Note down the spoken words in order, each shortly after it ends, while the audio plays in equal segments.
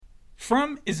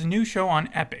From is a new show on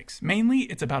Epix. Mainly,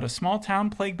 it's about a small town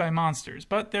plagued by monsters,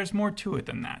 but there's more to it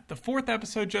than that. The 4th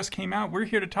episode just came out. We're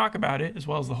here to talk about it, as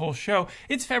well as the whole show.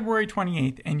 It's February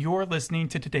 28th, and you're listening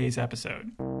to today's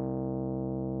episode.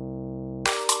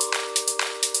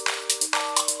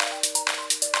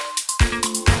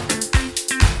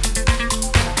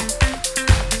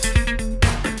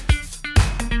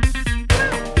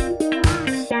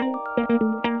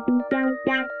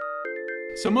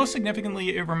 So most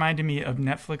significantly, it reminded me of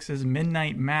Netflix's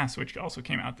Midnight Mass, which also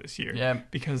came out this year. Yeah.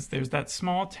 Because there's that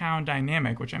small town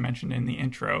dynamic, which I mentioned in the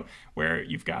intro, where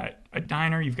you've got a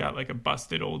diner, you've got like a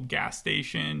busted old gas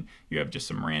station, you have just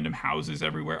some random houses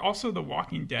everywhere. Also the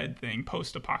Walking Dead thing,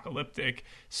 post-apocalyptic,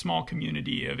 small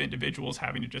community of individuals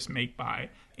having to just make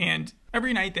by. And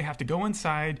every night they have to go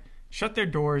inside, shut their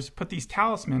doors, put these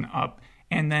talismans up,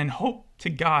 and then hope to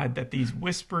God that these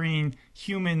whispering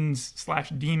humans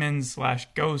 / demons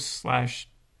 / ghosts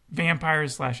 /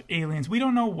 vampires / aliens, we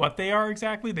don't know what they are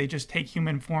exactly. They just take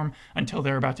human form until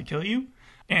they're about to kill you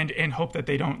and hope that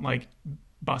they don't like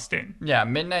bust in. Yeah,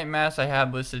 Midnight Mass I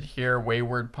have listed here.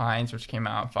 Wayward Pines, which came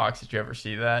out on Fox. Did you ever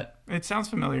see that? It sounds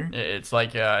familiar. It's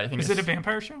like, I think Is it a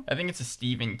vampire show? I think it's a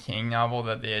Stephen King novel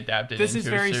that they adapted This into is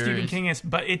very a series. Stephen King-esque,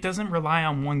 but it doesn't rely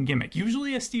on one gimmick.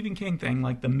 Usually a Stephen King thing,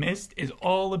 like The Mist, is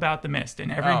all about the mist, and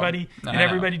everybody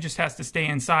just has to stay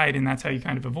inside, and that's how you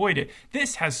kind of avoid it.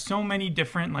 This has so many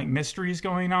different like mysteries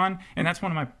going on, and that's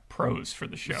one of my pros for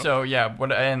the show. So yeah,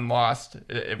 and Lost.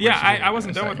 I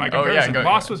wasn't done with my comparison. Go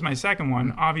Lost was my second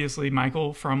one. Obviously,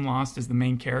 Michael from Lost is the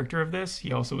main character of this.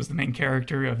 He also was the main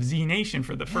character of Z Nation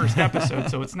for the first episode,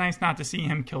 so it's nice not to see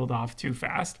him killed off too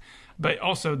fast. But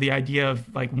also the idea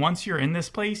of like once you're in this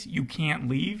place, you can't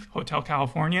leave Hotel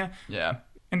California. Yeah.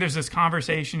 And there's this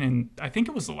conversation, and I think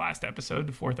it was the last episode,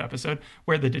 the 4th episode,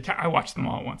 where I watched them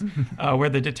all at once, where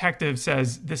the detective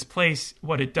says, this place,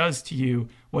 what it does to you,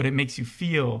 what it makes you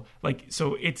feel, like,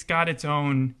 so it's got its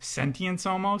own sentience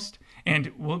almost.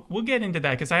 And we'll get into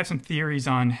that, because I have some theories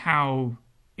on how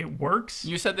it works.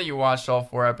 You said that you watched all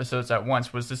 4 episodes at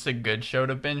once. Was this a good show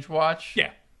to binge watch?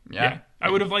 Yeah. I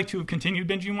would have liked to have continued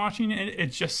binging watching it.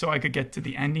 It's just so I could get to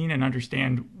the ending and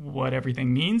understand what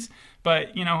everything means.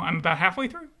 But, I'm about halfway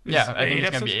through. I think it's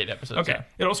going to be 8 episodes. Okay. Yeah.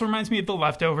 It also reminds me of The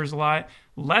Leftovers a lot.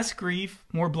 Less grief,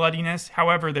 more bloodiness.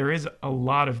 However, there is a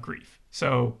lot of grief.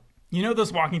 So,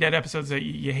 those Walking Dead episodes that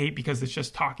you hate because it's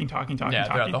just talking. Yeah,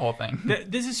 throughout the whole thing.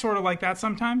 This is sort of like that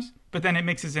sometimes, but then it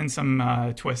mixes in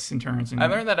some twists and turns. I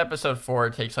learned that episode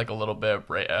 4 takes like a little bit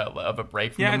of a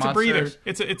break from the monsters. Yeah,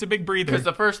 it's a breather. It's a big breather. Because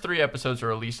the first 3 episodes are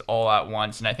released all at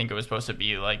once, and I think it was supposed to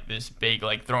be like this big,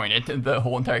 like throwing it the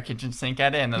whole entire kitchen sink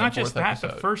at it. And then not the 4th just that,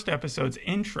 episode. the first episode's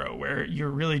intro, where you're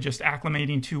really just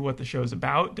acclimating to what the show's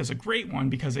about, does a great one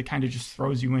because it kind of just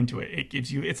throws you into it. It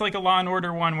gives you, it's like a Law and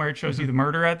Order one where it shows you the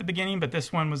murder at the beginning, but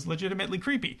this one was legitimately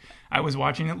creepy. I was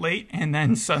watching it late, and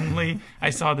then suddenly I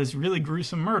saw this really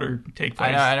gruesome murder take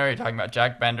place. I know what you're talking about.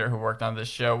 Jack Bender, who worked on this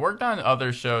show, worked on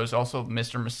other shows, also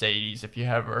Mr. Mercedes, if you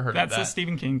have ever heard of that. That's a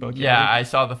Stephen King book. Yeah, I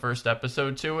saw the first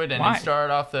episode to it, and Why? it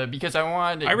started off because I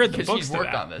wanted to, I read the because books he's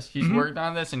worked on this. He's worked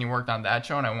on this, and he worked on that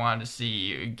show, and I wanted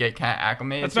to get kind of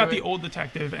acclimated That's to about it. the old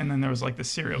detective, and then there was like the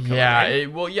serial killer. Yeah,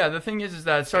 right? The thing is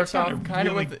that it starts off kind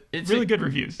of with really good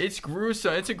reviews. It's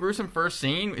gruesome. It's a gruesome first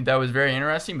scene that was very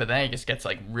interesting, but then it just gets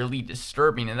like really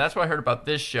disturbing, and that's what I heard about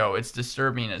this show. It's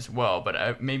disturbing as well,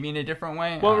 but maybe in a different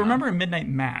way. Well, remember in Midnight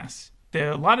Mass,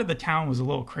 a lot of the town was a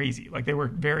little crazy. Like they were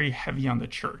very heavy on the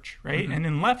church, right? And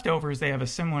in Leftovers, they have a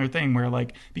similar thing where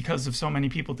like because of so many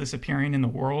people disappearing in the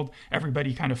world,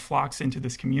 everybody kind of flocks into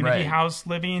this community house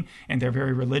living, and they're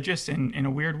very religious in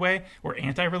a weird way, or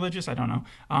anti-religious, I don't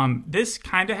know. This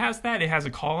kind of has that. It has a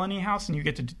colony house, and you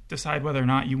get to decide whether or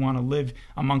not you want to live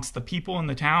amongst the people in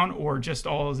the town or just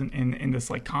all in this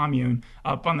like commune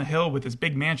up on the hill with this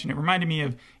big mansion. It reminded me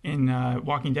of, in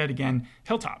Walking Dead again,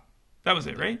 Hilltop. That was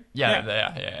it, right?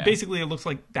 Yeah. Basically, it looks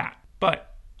like that.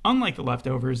 But unlike The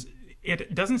Leftovers,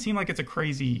 it doesn't seem like it's a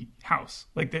crazy house.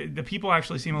 Like the people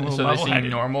actually seem a little level-headed. So they seem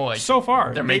normal. Like so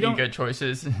far, they're making good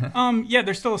choices. Yeah,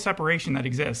 there's still a separation that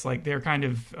exists. Like they're kind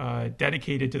of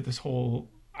dedicated to this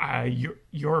whole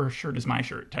your shirt is my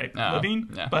shirt type living.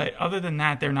 Yeah. But other than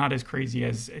that, they're not as crazy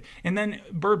as. And then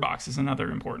Bird Box is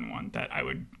another important one that I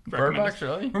would recommend. Bird Box,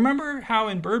 really? Remember how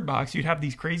in Bird Box you'd have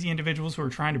these crazy individuals who were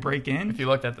trying to break in? If you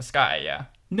looked at the sky, yeah.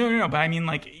 No, but I mean,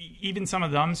 like, even some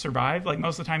of them survived. Like,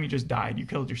 most of the time you just died. You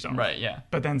killed yourself. Right, yeah.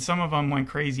 But then some of them went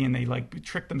crazy and they, like,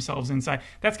 tricked themselves inside.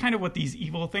 That's kind of what these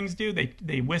evil things do.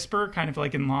 They whisper, kind of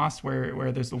like in Lost,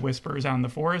 where there's the whispers out in the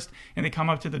forest, and they come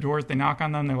up to the doors, they knock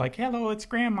on them, they're like, hello, it's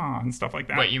Grandma, and stuff like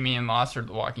that. Wait, you mean in Lost or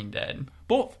The Walking Dead?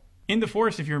 Both. in the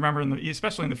forest, if you remember,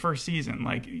 especially in the first season,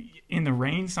 like in the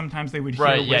rain, sometimes they would hear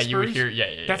Right, whispers. you would hear,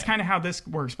 yeah. That's kind of how this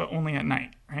works, but only at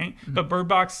night, right? But Bird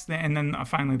Box, and then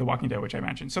finally The Walking Dead, which I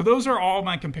mentioned. So those are all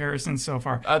my comparisons so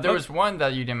far. There was one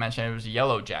that you didn't mention. It was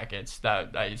Yellow Jackets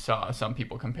that I saw some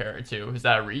people compare it to. Is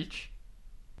that a reach?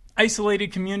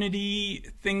 Isolated community,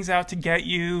 things out to get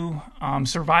you,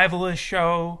 survivalist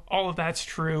show, all of that's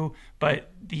true,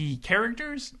 but the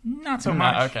characters, not so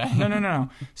much. Okay. No.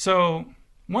 So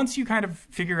once you kind of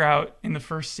figure out in the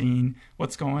first scene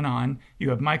what's going on, you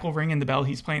have Michael ringing the bell.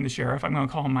 He's playing the sheriff. I'm going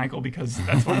to call him Michael because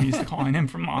that's what I'm used to calling him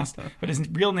from Lost. But his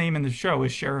real name in the show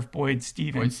is Sheriff Boyd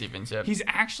Stevens. Boyd Stevens, yep. He's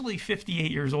actually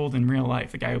 58 years old in real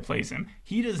life, the guy who plays him.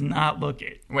 He does not look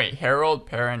it. Wait, Harold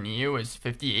Perrineau is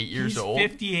 58 years old? He's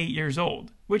 58 years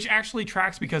old, which actually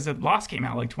tracks because Lost came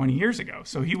out like 20 years ago.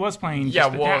 So he was playing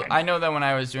just the dad. I know that when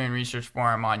I was doing research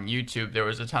for him on YouTube, there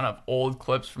was a ton of old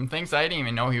clips from things I didn't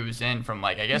even know he was in from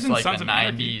like, I guess like the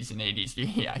 90s and 80s.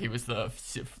 Yeah, he was the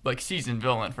like seasoned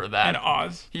villain for that. And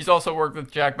Oz. He's also worked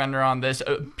with Jack Bender on this.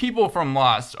 People from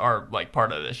Lost are like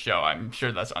part of this show. I'm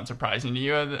sure that's unsurprising to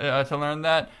you to learn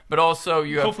that. But also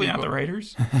you have hopefully not the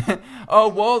writers. Oh,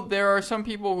 well, there are some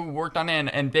people who worked on it,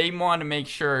 and they want to make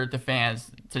sure the fans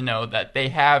to know that they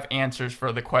have answers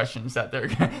for the questions that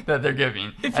they're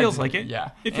giving. It feels like it.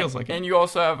 Yeah. It feels like it. And you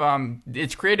also have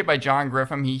it's created by John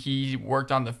Griffin. He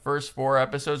worked on the first 4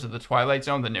 episodes of The Twilight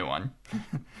Zone, the new one.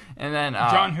 And then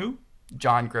John who?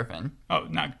 John Griffin. Oh,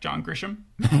 not John Grisham?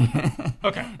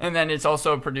 Okay. And then it's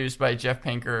also produced by Jeff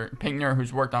Pinkner,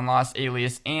 who's worked on Lost,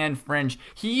 Alias, and Fringe.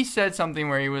 He said something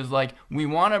where he was like, we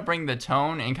want to bring the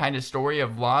tone and kind of story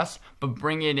of Lost, but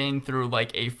bring it in through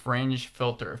like a Fringe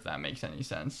filter, if that makes any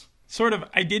sense. Sort of.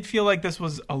 I did feel like this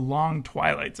was a long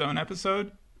Twilight Zone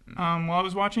episode while I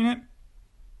was watching it.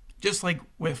 Just like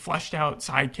with fleshed out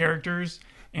side characters.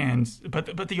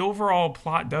 But the overall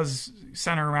plot does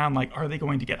center around like, are they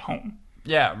going to get home?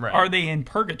 Yeah, right. Are they in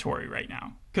purgatory right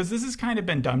now? Because this has kind of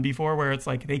been done before where it's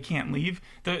like they can't leave.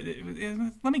 Let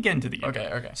me get into the intro.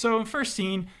 Okay. So first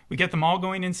scene, we get them all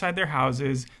going inside their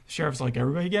houses. The sheriff's like,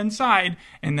 everybody get inside.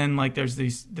 And then like there's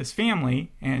this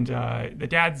family and the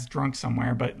dad's drunk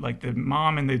somewhere. But like the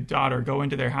mom and the daughter go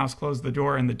into their house, close the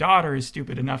door. And the daughter is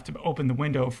stupid enough to open the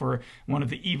window for one of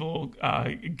the evil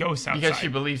ghosts outside. Because she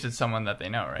believes it's someone that they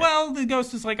know, right? Well, the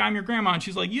ghost is like, I'm your grandma. And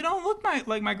she's like, you don't look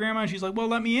like my grandma. And she's like, well,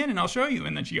 let me in and I'll show you.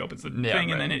 And then she opens the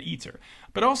thing and then it eats her.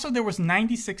 But also there was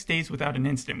 96 days without an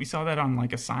incident. We saw that on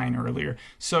like a sign earlier.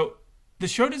 So the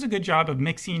show does a good job of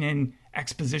mixing in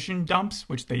exposition dumps,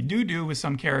 which they do with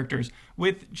some characters,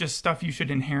 with just stuff you should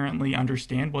inherently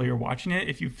understand while you're watching it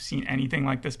if you've seen anything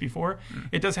like this before.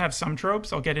 It does have some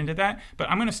tropes, I'll get into that, but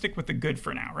I'm going to stick with the good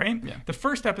for now, right? Yeah. The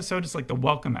first episode is like the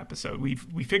welcome episode. We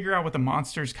figure out what the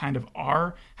monsters kind of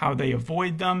are, how they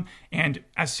avoid them, and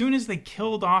as soon as they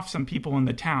killed off some people in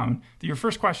the town, your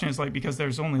first question is like, because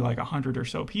there's only like 100 or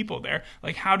so people there,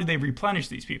 like how do they replenish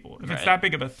these people? If it's that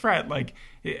big of a threat, like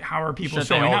how are people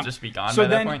showing up? Should they all just be gone so by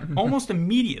that then, point? almost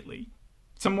immediately,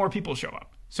 some more people show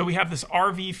up. So we have this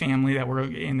RV family that we're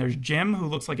in. There's Jim, who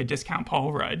looks like a discount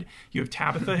Paul Rudd. You have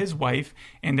Tabitha, his wife,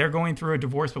 and they're going through a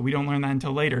divorce, but we don't learn that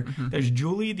until later. There's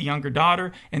Julie, the younger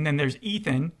daughter, and then there's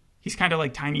Ethan. He's kind of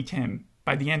like Tiny Tim.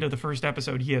 By the end of the first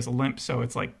episode, he has a limp, so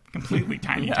it's like completely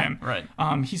Tiny Tim. Right.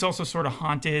 He's also sort of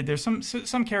haunted. There's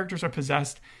some characters are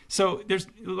possessed. So there's,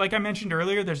 like I mentioned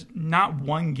earlier, there's not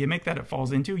one gimmick that it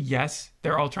falls into. Yes,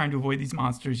 they're all trying to avoid these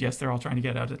monsters. Yes, they're all trying to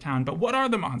get out of town. But what are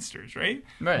the monsters, right?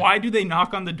 Why do they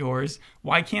knock on the doors?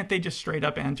 Why can't they just straight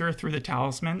up enter through the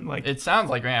talisman? Like, it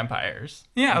sounds like vampires.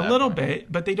 Yeah, a little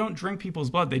bit, but they don't drink people's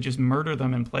blood. They just murder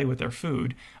them and play with their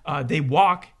food. They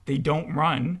walk. They don't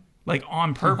run, like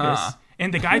on purpose.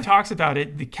 And the guy talks about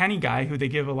it, the Kenny guy, who they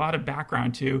give a lot of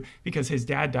background to because his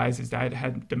dad dies. His dad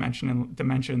had dementia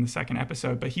in the second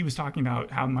episode, but he was talking about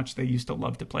how much they used to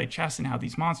love to play chess and how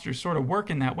these monsters sort of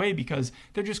work in that way because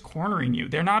they're just cornering you.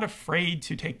 They're not afraid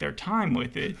to take their time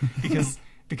with it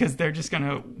because they're just going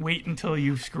to wait until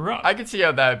you screw up. I could see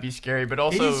how that would be scary, but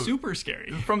also... It is super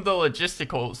scary. From the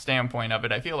logistical standpoint of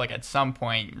it, I feel like at some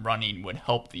point running would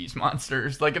help these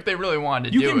monsters. Like if they really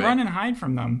wanted to do it. You can run and hide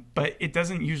from them, but it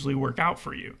doesn't usually work out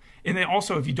for you. And then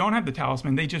also, if you don't have the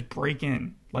talisman, they just break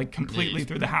in like completely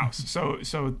through the house.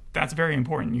 So that's very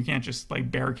important. You can't just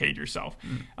like barricade yourself.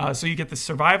 So you get the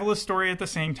survivalist story at the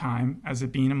same time as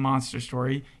it being a monster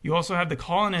story. You also have the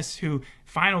colonists who,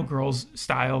 Final Girls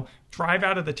style, drive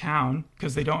out of the town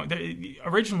because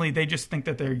originally they just think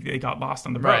that they got lost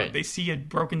on the road. Right. They see a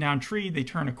broken down tree, they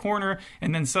turn a corner,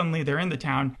 and then suddenly they're in the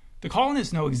town. The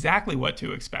colonists know exactly what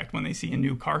to expect when they see a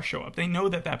new car show up. They know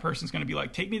that person's going to be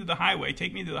like, take me to the highway,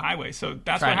 take me to the highway. So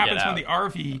that's what happens when the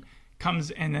RV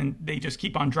comes and then they just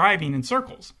keep on driving in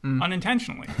circles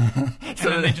unintentionally. And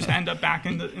then they just end up back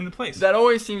in the place. That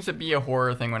always seems to be a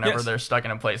horror thing whenever Yes. they're stuck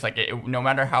in a place. Like, no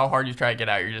matter how hard you try to get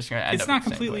out, you're just going to end It's up not in the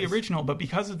same completely place. original, but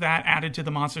because of that, added to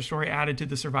the monster story, added to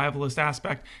the survivalist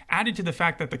aspect, added to the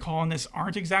fact that the colonists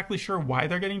aren't exactly sure why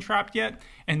they're getting trapped yet,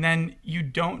 and then you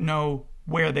don't know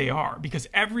where they are because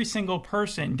every single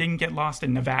person didn't get lost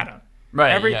in Nevada.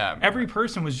 Right, Every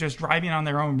person was just driving on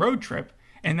their own road trip,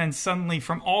 and then suddenly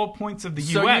from all points of the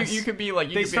So U.S., you could be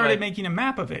like... they started making a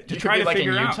map of it to you try could be to like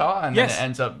figure in out. Utah, and Yes. then it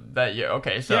ends up that you...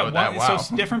 Okay, so Yeah, wow.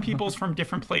 so different people's from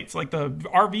different plates. Like the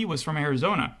RV was from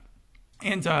Arizona,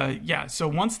 and so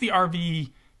once the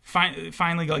RV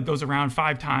finally like goes around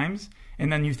 5 times,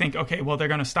 and then you think, okay, well they're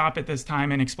going to stop at this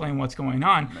time and explain what's going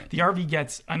on. Right. The RV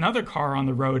gets another car on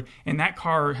the road, and that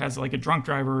car has like a drunk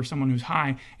driver or someone who's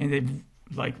high, and they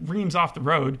like reams off the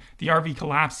road. The RV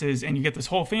collapses, and you get this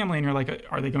whole family, and you're like,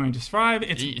 are they going to survive?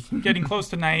 It's getting close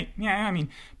to night. Yeah, I mean,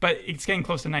 but it's getting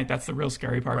close to night. That's the real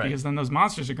scary part, because then those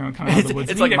monsters are going to come out of the woods.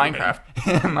 It's like Minecraft.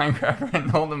 Minecraft,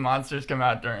 when all the monsters come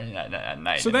out during at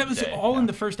night. So that was all in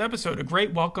the first episode. A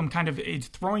great welcome, kind of it's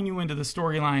throwing you into the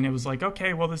storyline. It was like,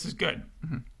 okay, well, this is good.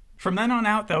 Mm-hmm. From then on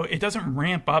out, though, it doesn't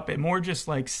ramp up. It more just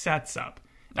like sets up.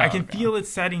 I can feel it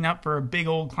setting up for a big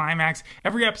old climax.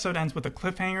 Every episode ends with a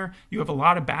cliffhanger. You have a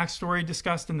lot of backstory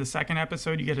discussed in the second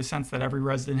episode. You get a sense that every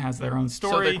resident has their own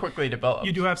story. So they're quickly developed.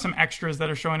 You do have some extras that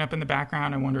are showing up in the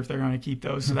background. I wonder if they're going to keep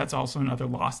those. So that's also another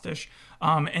Lost-ish.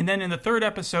 And then in the third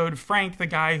episode, Frank, the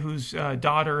guy whose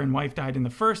daughter and wife died in the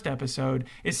first episode,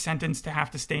 is sentenced to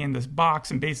have to stay in this box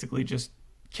and basically just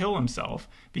kill himself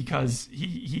because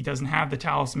he doesn't have the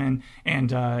talisman,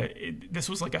 and this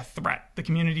was like a threat. The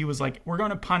community was like, we're going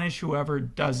to punish whoever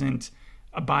doesn't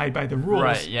abide by the rules.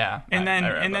 Right, yeah. And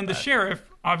then the sheriff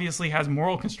obviously has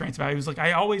moral constraints about it. He was like,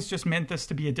 I always just meant this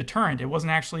to be a deterrent. It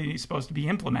wasn't actually supposed to be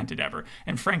implemented ever.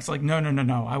 And Frank's like, no.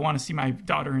 I want to see my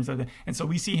daughter. And so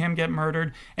we see him get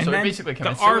murdered. And so then basically the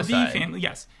RV family,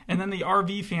 yes. And then the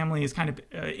RV family is kind of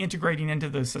integrating into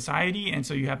the society. And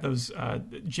so you have those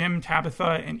Jim,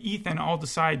 Tabitha, and Ethan all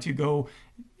decide to go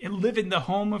live in the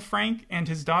home of Frank and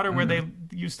his daughter where they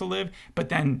used to live. But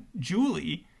then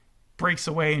Julie breaks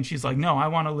away and she's like, no, I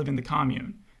want to live in the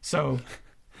commune. So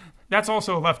that's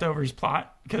also a leftovers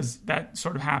plot because that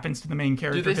sort of happens to the main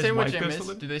character. Do they say what Jim is?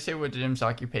 Do they say what Jim's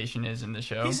occupation is in the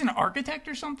show? He's an architect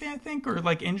or something, I think, or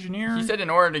like engineer. He said in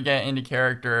order to get into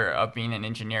character of being an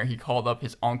engineer, he called up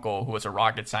his uncle who was a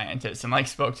rocket scientist and like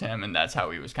spoke to him, and that's how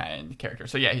he was kind of into character.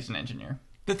 So yeah, he's an engineer.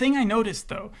 The thing I noticed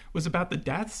though was about the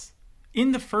deaths.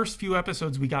 In the first few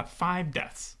episodes, we got 5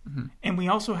 deaths, and we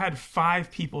also had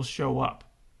 5 people show up.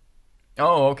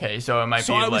 Oh, okay. So it might be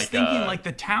So like... I was thinking, like,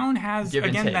 the town has,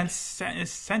 again, take. that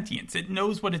sentience. It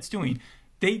knows what it's doing.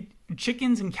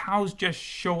 Chickens and cows just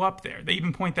show up there. They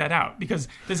even point that out because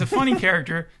there's a funny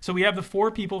character. So we have the 4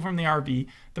 people from the RV.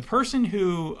 The person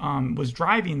who was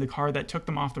driving the car that took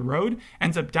them off the road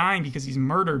ends up dying because he's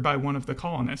murdered by one of the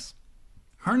colonists.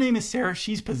 Her name is Sarah.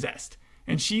 She's possessed.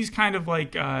 And she's kind of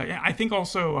like, I think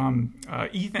also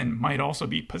Ethan might also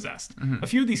be possessed. A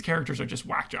few of these characters are just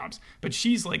whack jobs, but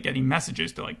she's like getting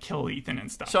messages to like kill Ethan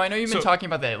and stuff. So I know you've been talking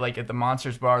about that, like at the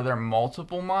monsters, but are there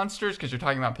multiple monsters? Because you're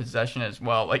talking about possession as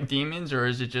well, like demons, or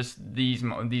is it just these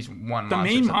one monster? The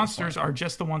main monsters are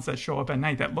just the ones that show up at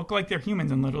night that look like they're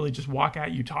humans and literally just walk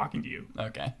at you talking to you.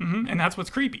 Okay. And that's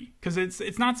what's creepy because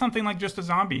it's not something like just a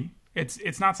zombie.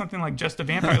 It's not something like just a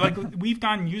vampire. Like we've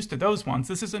gotten used to those ones.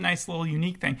 This is a nice little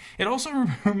unique thing. It also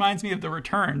reminds me of The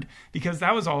Returned because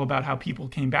that was all about how people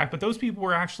came back, but those people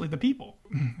were actually the people.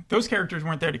 Those characters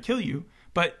weren't there to kill you,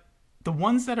 but the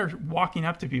ones that are walking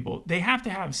up to people, they have to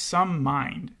have some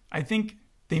mind. I think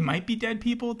they might be dead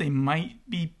people. They might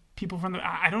be people from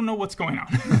I don't know what's going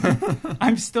on.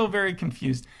 I'm still very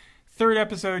confused. Third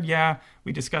episode, yeah,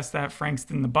 we discussed that. Frank's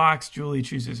in the box. Julie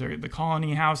chooses the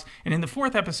colony house. And in the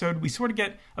fourth episode, we sort of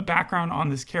get a background on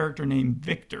this character named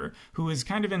Victor, who is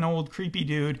kind of an old creepy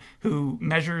dude who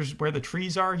measures where the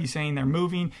trees are. He's saying they're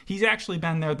moving. He's actually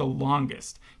been there the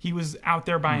longest. He was out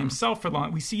there by himself for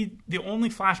long. We see the only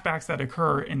flashbacks that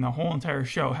occur in the whole entire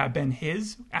show have been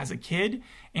his as a kid.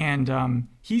 And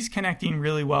he's connecting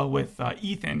really well with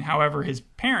Ethan. However, his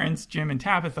parents, Jim and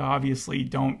Tabitha, obviously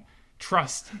don't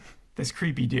trust this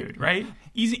creepy dude, right?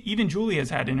 Even Julie has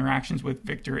had interactions with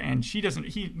Victor, and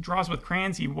he draws with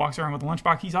crayons, he walks around with a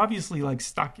lunchbox. He's obviously like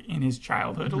stuck in his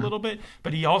childhood a little bit,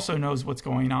 but he also knows what's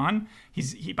going on.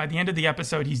 He by the end of the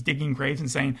episode, he's digging graves and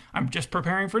saying, I'm just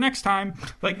preparing for next time.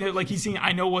 Like he's saying,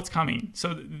 I know what's coming.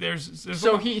 So there's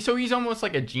so he's almost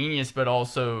like a genius, but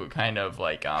also kind of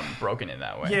like broken in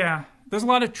that way. Yeah. there's a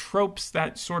lot of tropes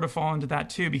that sort of fall into that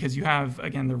too, because you have,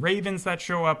 again, the ravens that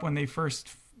show up when they first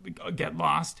get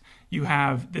lost. You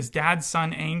have this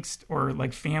dad-son angst, or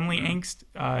like family angst.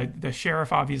 The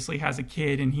sheriff obviously has a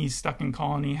kid and he's stuck in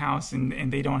Colony House,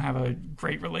 and they don't have a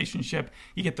great relationship.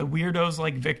 You get the weirdos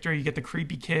like Victor, you get the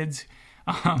creepy kids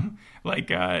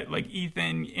like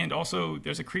Ethan, and also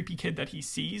there's a creepy kid that he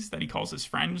sees that he calls his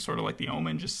friend, sort of like the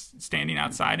Omen, just standing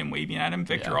outside and waving at him.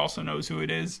 Victor also knows who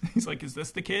it is. He's like, is this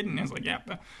the kid? And he's like, yeah.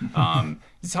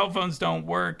 Cell phones don't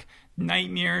work.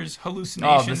 Nightmares,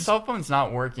 hallucinations. Oh, the cell phone's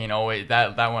not working always.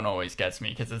 That one always gets me,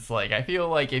 because it's like, I feel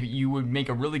like if you would make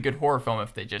a really good horror film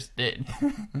if they just did.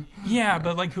 Yeah,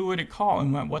 but like, who would it call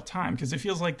and at what time? Because it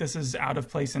feels like this is out of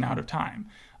place and out of time.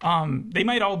 They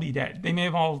might all be dead. They may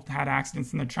have all had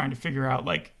accidents, and they're trying to figure out,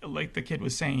 like the kid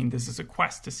was saying, this is a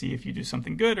quest to see if you do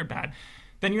something good or bad.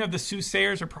 Then you have the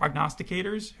soothsayers or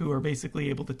prognosticators, who are basically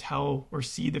able to tell or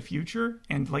see the future.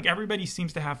 And like, everybody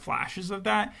seems to have flashes of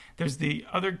that. There's the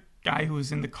other guy who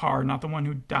was in the car, not the one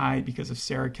who died because of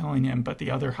Sarah killing him, but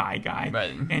the other high guy.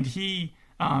 Right. And he,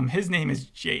 his name is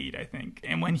Jade, I think.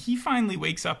 And when he finally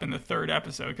wakes up in the third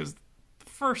episode, because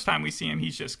first time we see him,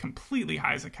 he's just completely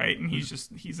high as a kite, and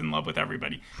he's in love with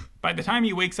everybody. By the time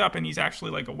he wakes up and he's actually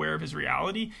like aware of his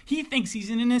reality, he thinks he's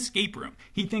in an escape room.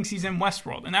 He thinks he's in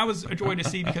Westworld. And that was a joy to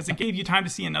see, because it gave you time to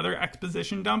see another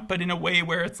exposition dump, but in a way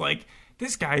where it's like,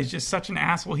 this guy is just such an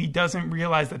asshole. He doesn't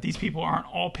realize that these people aren't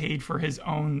all paid for his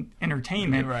own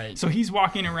entertainment. Right. So he's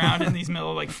walking around in these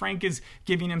middle, like, Frank is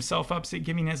giving himself up,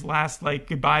 giving his last like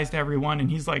goodbyes to everyone,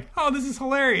 and he's like, "Oh, this is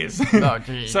hilarious." Oh,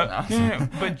 geez. So, no.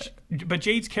 But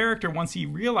Jade's character, once he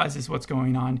realizes what's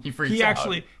going on, he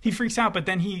freaks out. But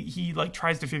then he like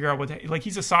tries to figure out like,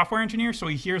 he's a software engineer, so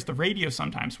he hears the radio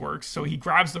sometimes works. So he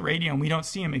grabs the radio, and we don't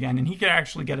see him again, and he could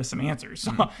actually get us some answers.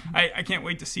 So I can't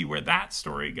wait to see where that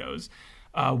story goes.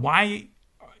 Why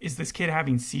is this kid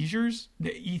having seizures?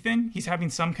 Ethan, he's having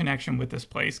some connection with this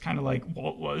place, kind of like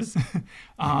Walt was.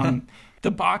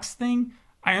 The box thing,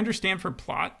 I understand for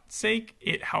plot's sake,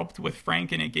 it helped with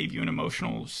Frank, and it gave you an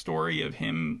emotional story of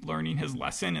him learning his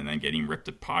lesson and then getting ripped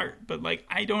apart. But like,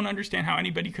 I don't understand how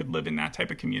anybody could live in that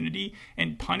type of community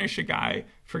and punish a guy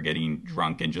for getting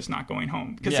drunk and just not going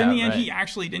home. Because in the end, he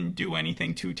actually didn't do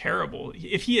anything too terrible.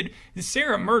 If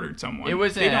Sarah murdered someone. It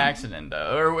was an accident,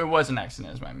 though. Or it was an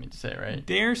accident, is what I mean to say, right?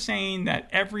 They're saying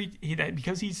that that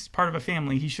because he's part of a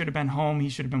family, he should have been home, he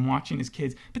should have been watching his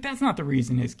kids. But that's not the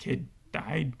reason his kid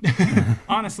died.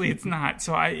 Honestly, it's not.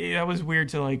 So that was weird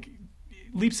to like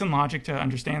leaps in logic to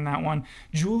understand that one.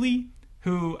 Julie,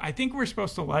 who I think we're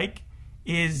supposed to like,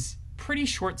 is pretty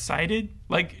short-sighted.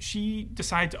 Like, she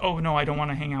decides, oh no, I don't want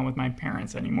to hang out with my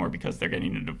parents anymore because they're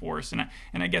getting a divorce, and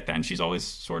I get that. And she's always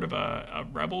sort of a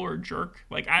rebel or jerk.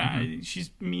 Like,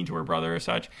 she's mean to her brother or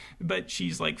such, but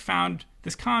she's like found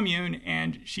this commune,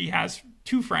 and she has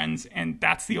two friends, and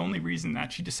that's the only reason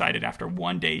that she decided after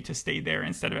one day to stay there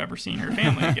instead of ever seeing her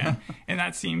family again. And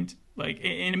that seemed like,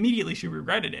 and immediately she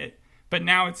regretted it. But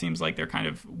now it seems like they're kind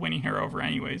of winning her over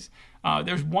anyways.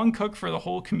 There's one cook for the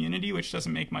whole community, which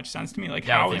doesn't make much sense to me. Like,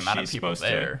 how is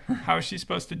she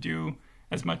supposed to do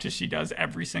as much as she does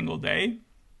every single day?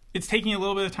 It's taking a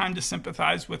little bit of time to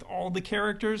sympathize with all the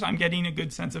characters. I'm getting a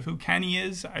good sense of who Kenny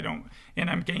is. And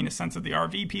I'm getting a sense of the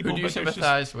RV people. Who do you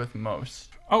sympathize with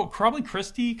most? Oh, probably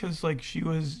Christy, because like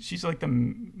she's like the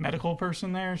medical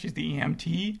person there. She's the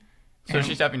EMT. So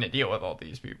she's having to deal with all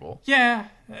these people. Yeah,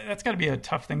 that's got to be a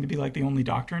tough thing to be like the only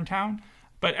doctor in town.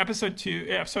 But episode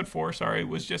 4,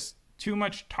 was just too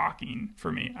much talking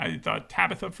for me. I thought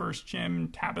Tabitha versus Jim,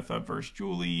 Tabitha versus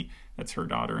Julie, that's her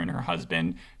daughter and her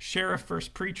husband, Sheriff versus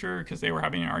Preacher, because they were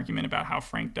having an argument about how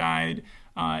Frank died.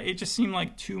 It just seemed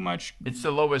like too much. It's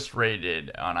the lowest rated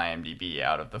on IMDb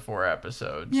out of the 4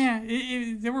 episodes. Yeah,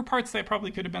 there were parts that probably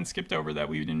could have been skipped over that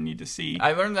we didn't need to see.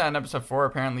 I learned that in episode 4,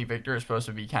 apparently Victor is supposed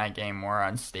to be kind of getting more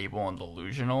unstable and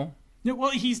delusional. No,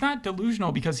 well, he's not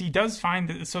delusional, because he does find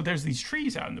that. So there's these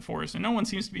trees out in the forest, and no one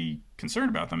seems to be concerned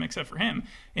about them except for him.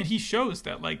 And he shows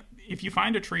that, like, if you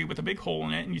find a tree with a big hole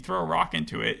in it and you throw a rock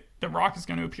into it, the rock is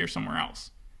going to appear somewhere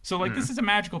else. So, like, this is a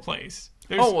magical place.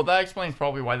 Well, that explains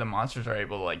probably why the monsters are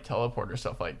able to, like, teleport or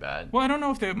stuff like that. Well, I don't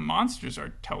know if the monsters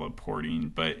are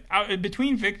teleporting, but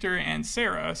between Victor and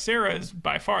Sarah is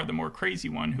by far the more crazy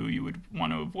one who you would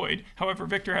want to avoid. However,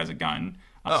 Victor has a gun.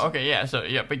 Oh, okay, yeah. So,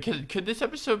 yeah, but could this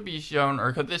episode be shown,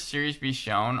 or could this series be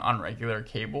shown on regular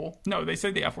cable? No, they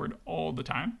say the F word all the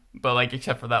time. But, like,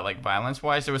 except for that, like,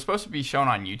 violence-wise, it was supposed to be shown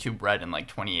on YouTube Red in, like,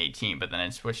 2018, but then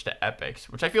it switched to Epix,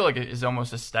 which I feel like is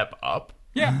almost a step up.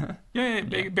 Yeah,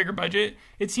 bigger budget.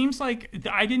 It seems like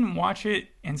I didn't watch it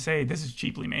and say, this is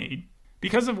cheaply made.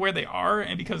 because of where they are,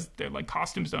 and because their like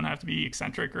costumes don't have to be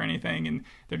eccentric or anything, and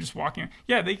they're just walking.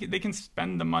 Yeah, they can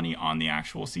spend the money on the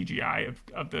actual CGI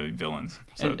of the villains.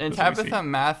 So and Tabitha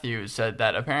Matthews said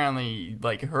that apparently,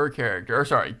 like her character, or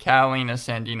sorry, Catalina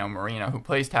Sandino Marino, who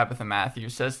plays Tabitha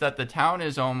Matthews, says that the town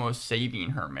is almost saving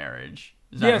her marriage.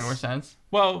 Does that make more sense?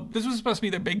 Well, this was supposed to be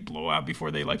their big blowout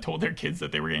before they like told their kids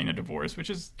that they were getting a divorce, which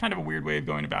is kind of a weird way of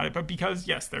going about it. But because,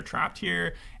 yes, they're trapped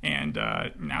here and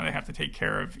now they have to take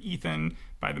care of Ethan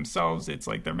by themselves, it's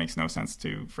like there makes no sense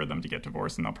for them to get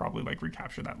divorced, and they'll probably like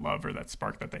recapture that love or that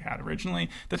spark that they had originally.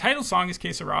 The title song is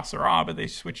Que Sera Sera, but they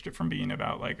switched it from being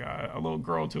about like a little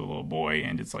girl to a little boy,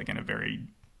 and it's like in a very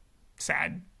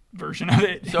sad version of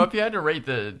it. So if you had to rate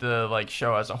the like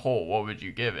show as a whole, what would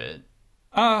you give it?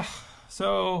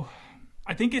 So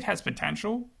I think it has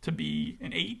potential to be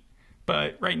an 8,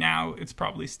 but right now it's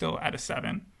probably still at a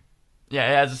 7.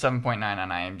 Yeah, it has a 7.9 on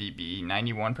IMDb,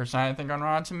 91% I think on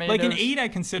Rotten Tomatoes. Like an 8 I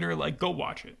consider like go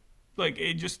watch it. Like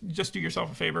just do yourself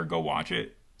a favor, go watch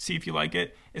it, see if you like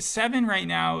it. A 7 right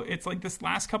now, it's like this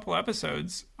last couple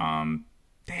episodes,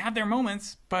 they have their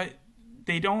moments, but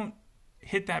they don't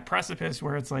hit that precipice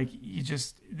where it's like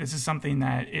this is something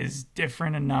that is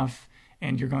different enough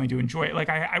and you're going to enjoy it. Like,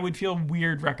 I would feel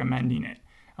weird recommending it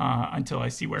until I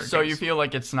see where it goes. So you feel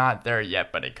like it's not there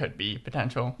yet, but it could be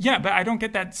potential? Yeah, but I don't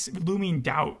get that looming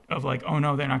doubt of like, oh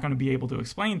no, they're not going to be able to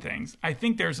explain things. I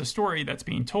think there's a story that's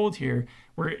being told here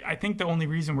where I think the only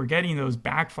reason we're getting those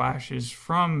backflashes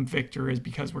from Victor is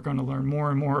because we're going to learn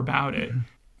more and more about it.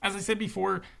 As I said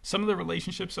before, some of the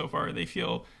relationships so far, they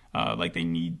feel like they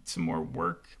need some more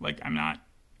work. Like, I'm not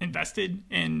invested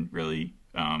in really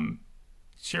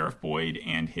Sheriff Boyd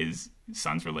and his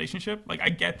son's relationship. Like, I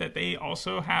get that they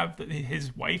also have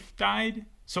his wife died,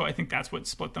 so I think that's what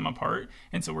split them apart,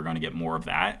 and so we're going to get more of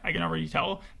that. I can already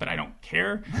tell, but I don't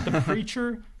care. The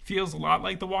preacher feels a lot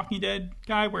like the Walking Dead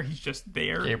guy, where he's just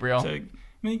there. Gabriel. I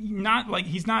mean,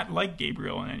 he's not like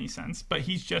Gabriel in any sense, but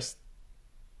he's just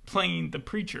playing the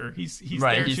preacher. He's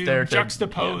right, there to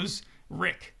juxtapose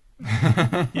Rick.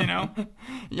 You know?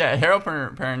 Yeah, Harold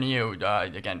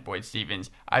Perrineau, again, Boyd Stevens,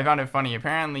 I found it funny.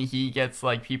 Apparently he gets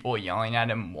like people yelling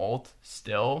at him Walt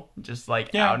still, just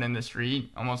like out in the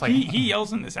street, almost like he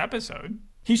yells in this episode.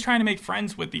 He's trying to make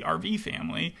friends with the RV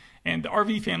family, and the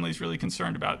RV family is really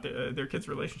concerned about their kid's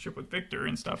relationship with Victor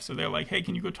and stuff. So they're like, "Hey,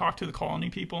 can you go talk to the colony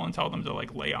people and tell them to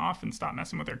like lay off and stop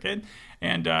messing with their kid?"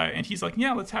 And he's like,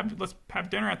 "Yeah, let's have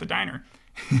dinner at the diner."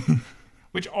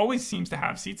 Which always seems to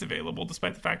have seats available,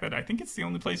 despite the fact that I think it's the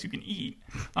only place you can eat.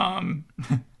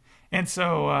 And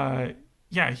so,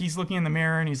 he's looking in the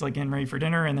mirror and he's like getting ready for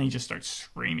dinner, and then he just starts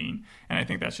screaming. And I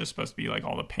think that's just supposed to be like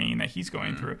all the pain that he's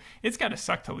going through. It's got to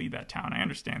suck to lead that town. I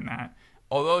understand that.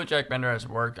 Although Jack Bender has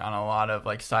worked on a lot of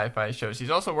like sci-fi shows, he's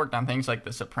also worked on things like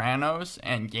The Sopranos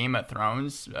and Game of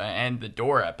Thrones and the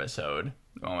Door episode,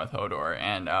 the one with Hodor,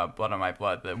 and Blood on My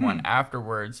Blood, the one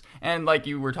afterwards. And like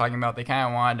you were talking about, they kind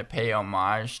of wanted to pay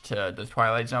homage to the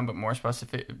Twilight Zone, but more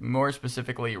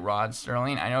specifically Rod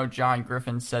Serling. I know John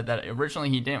Griffin said that originally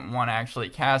he didn't want to actually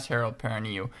cast Harold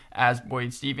Perrineau as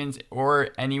Boyd Stevens, or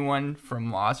anyone from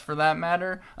Lost for that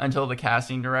matter, until the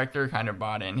casting director kind of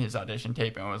bought in his audition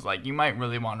tape and was like, you might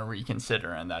really want to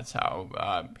reconsider, and that's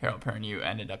how Harold Perrineau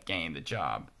ended up getting the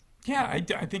job. Yeah,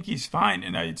 I think he's fine,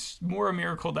 and it's more a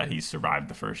miracle that he survived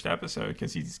the first episode,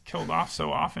 because he's killed off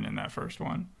so often in that first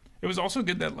one. It was also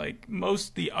good that like most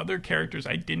of the other characters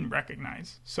I didn't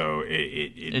recognize, so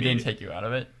it didn't take you out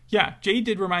of it. Yeah, Jay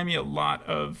did remind me a lot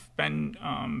of Ben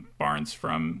Barnes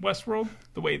from Westworld,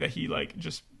 the way that he like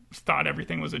just thought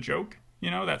everything was a joke. You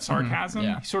know, that sarcasm.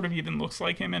 Yeah. He sort of even looks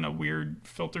like him in a weird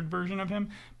filtered version of him.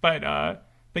 But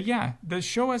yeah, the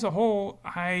show as a whole,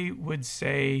 I would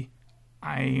say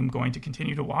I'm going to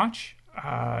continue to watch,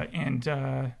 and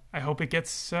I hope it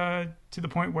gets to the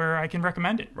point where I can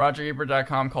recommend it.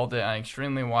 RogerEbert.com called it an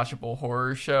extremely watchable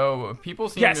horror show. People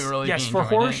seem to really be enjoying for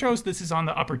horror it. shows, this is on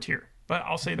the upper tier. But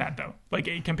I'll say that, though. Like,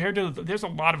 compared to... There's a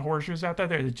lot of horror shows out there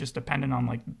that are just dependent on,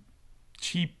 like,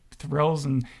 cheap thrills,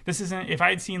 and this isn't... If I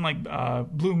had seen, like,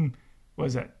 Blumhouse?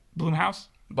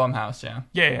 Blumhouse, yeah.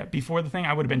 Yeah, before the thing,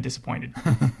 I would have been disappointed.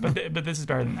 but this is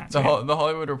better than that. The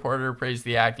Hollywood Reporter praised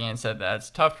the acting and said that it's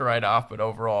tough to write off, but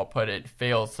overall it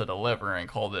fails to deliver, and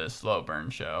called it a slow burn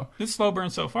show. It's slow burn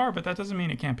so far, but that doesn't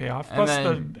mean it can't pay off. And Plus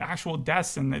then, the actual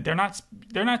deaths, and they're not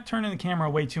turning the camera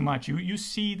away too much. You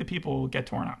see the people get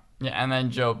torn up. Yeah, and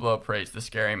then Joe Blow praised the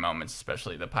scary moments,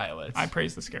 especially the pilots. I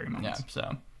praise the scary moments. Yeah,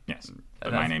 so... Yes,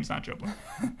 but my name's not Joe Blow.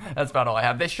 That's about all I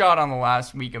have. They shot on the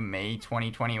last week of May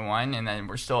 2021, and then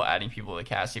we're still adding people to the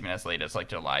cast even as late as like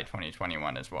July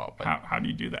 2021 as well. But how do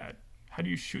you do that? How do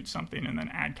you shoot something and then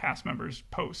add cast members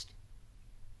post?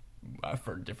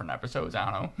 for different episodes.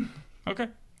 I don't know. Okay.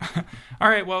 All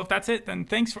right. Well, if that's it, then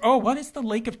thanks for. Oh, what is the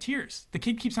Lake of Tears? The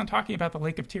kid keeps on talking about the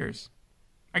Lake of Tears.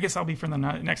 I guess I'll be for the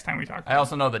next time we talk. I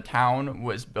also know the town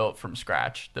was built from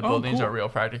scratch. The buildings cool. are real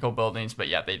practical buildings, but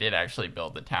yeah, they did actually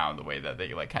build the town the way that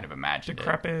they like kind of imagined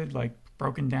Decrepit, like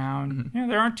broken down. Mm-hmm. Yeah,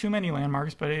 there aren't too many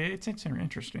landmarks, but it's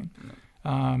interesting.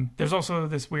 Mm-hmm. There's also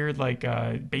this weird like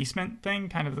basement thing,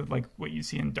 kind of like what you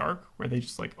see in Dark, where they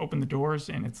just like open the doors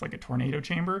and it's like a tornado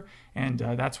chamber, and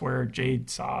that's where Jade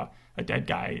saw a dead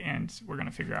guy, and we're gonna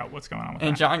figure out what's going on with that.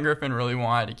 And John Griffin really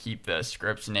wanted to keep the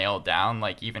scripts nailed down.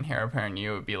 Like even Heir Apparent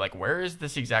You would be like, "Where is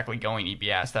this exactly going?" He'd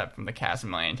be asked that from the cast a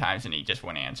million times, and he just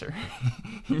wouldn't answer.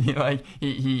 Like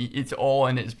it's all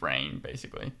in his brain,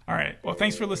 basically. All right. Well,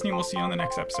 thanks for listening. We'll see you on the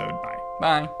next episode.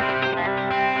 Bye.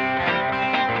 Bye.